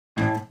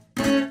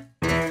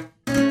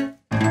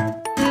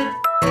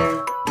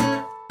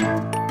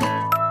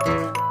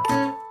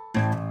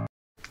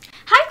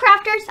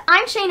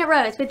I'm Shayna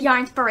Rose with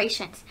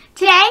Yarnspirations.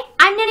 Today,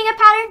 I'm knitting a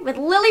pattern with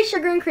Lily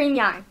Sugar and Cream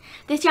yarn.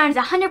 This yarn is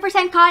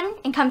 100% cotton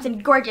and comes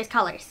in gorgeous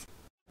colors.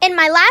 In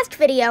my last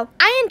video,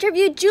 I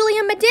interviewed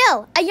Julia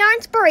Medill, a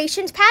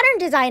Yarnspirations pattern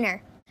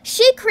designer.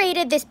 She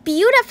created this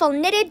beautiful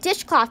knitted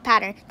dishcloth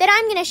pattern that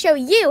I'm going to show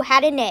you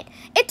how to knit.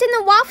 It's in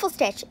the waffle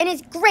stitch and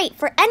is great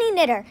for any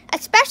knitter,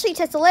 especially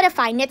to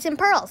solidify knits and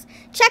purls.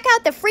 Check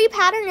out the free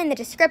pattern in the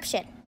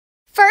description.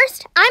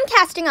 First, I'm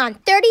casting on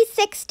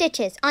 36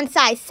 stitches on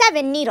size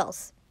 7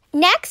 needles.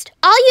 Next,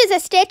 I'll use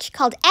a stitch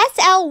called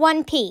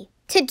SL1P.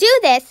 To do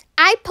this,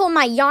 I pull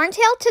my yarn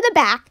tail to the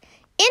back,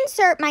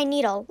 insert my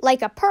needle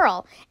like a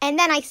purl, and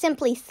then I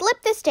simply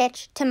slip the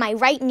stitch to my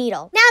right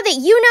needle. Now that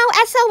you know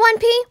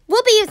SL1P,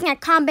 we'll be using a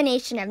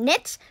combination of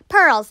knits,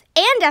 purls,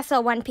 and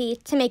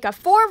SL1P to make a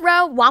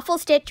 4-row waffle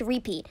stitch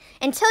repeat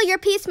until your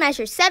piece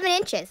measures 7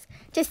 inches.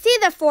 To see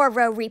the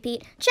 4-row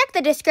repeat, check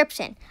the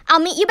description. I'll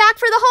meet you back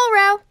for the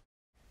whole row.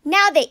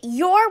 Now that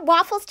your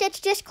waffle stitch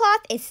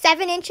dishcloth is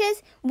 7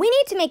 inches, we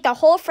need to make the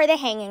hole for the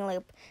hanging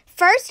loop.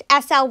 First,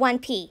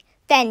 SL1P,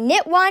 then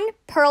knit 1,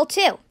 purl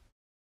 2.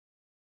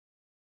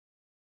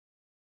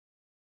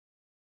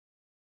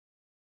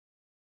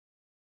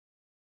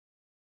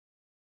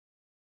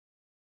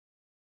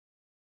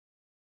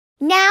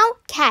 Now,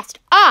 cast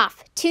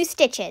off 2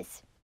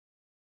 stitches.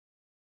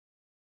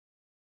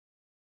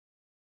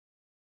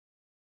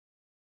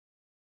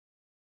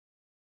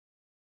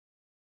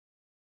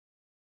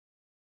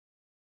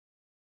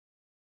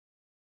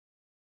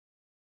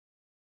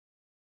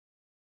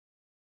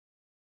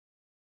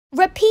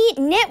 Repeat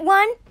knit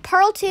 1,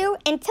 purl 2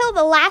 until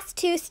the last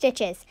 2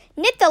 stitches.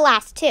 Knit the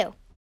last 2.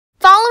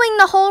 Following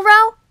the whole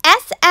row,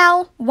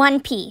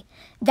 SL1P,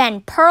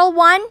 then purl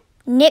 1,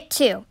 knit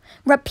 2,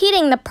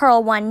 repeating the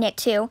purl 1, knit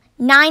 2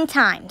 9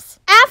 times.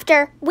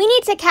 After, we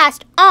need to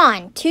cast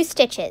on 2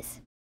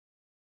 stitches.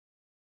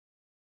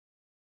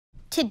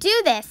 To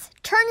do this,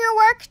 turn your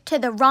work to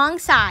the wrong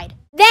side.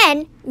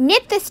 Then,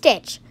 knit the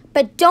stitch,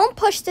 but don't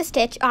push the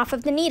stitch off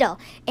of the needle.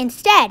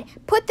 Instead,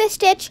 put the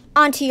stitch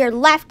onto your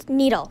left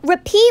needle.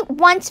 Repeat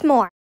once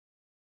more.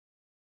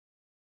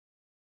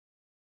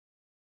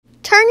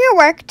 Turn your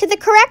work to the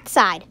correct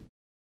side.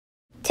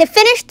 To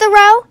finish the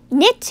row,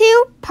 knit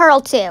 2,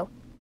 purl 2.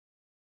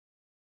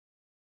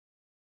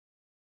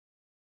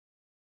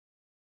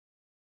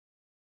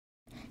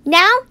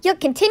 Now, you'll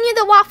continue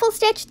the waffle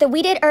stitch that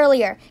we did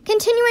earlier,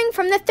 continuing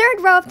from the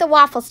 3rd row of the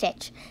waffle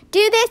stitch.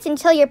 Do this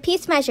until your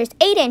piece measures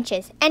 8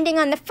 inches, ending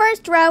on the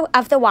 1st row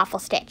of the waffle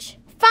stitch.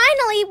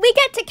 Finally, we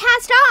get to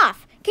cast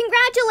off!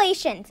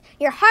 Congratulations!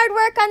 Your hard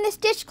work on this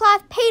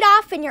dishcloth paid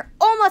off and you're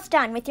almost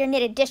done with your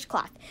knitted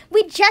dishcloth.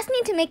 We just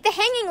need to make the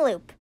hanging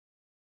loop.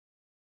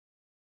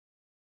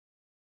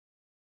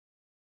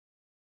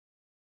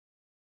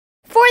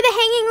 For the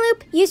hanging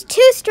loop, use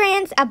 2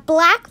 strands of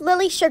black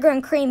Lily Sugar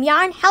and Cream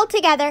yarn held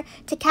together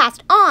to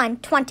cast on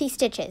 20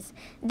 stitches.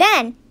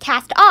 Then,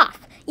 cast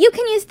off. You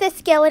can use this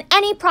skill in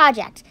any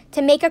project.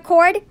 To make a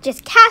cord,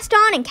 just cast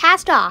on and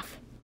cast off.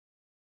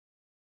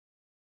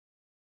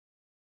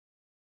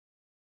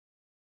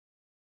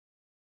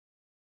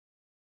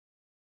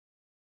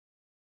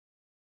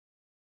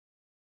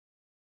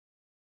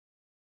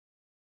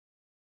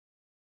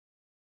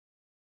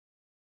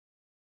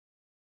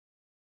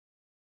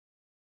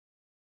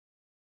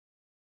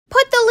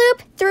 Put the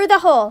loop through the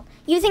hole.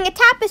 Using a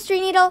tapestry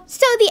needle,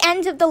 sew the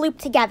ends of the loop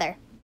together.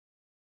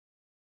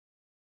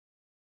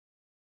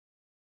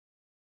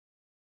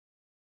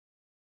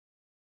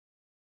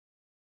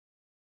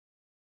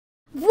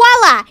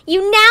 Voila!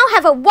 You now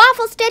have a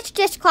waffle stitch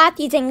dishcloth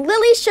using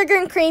Lily Sugar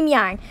and Cream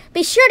yarn.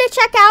 Be sure to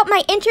check out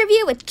my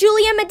interview with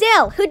Julia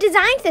Medill, who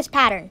designed this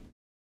pattern.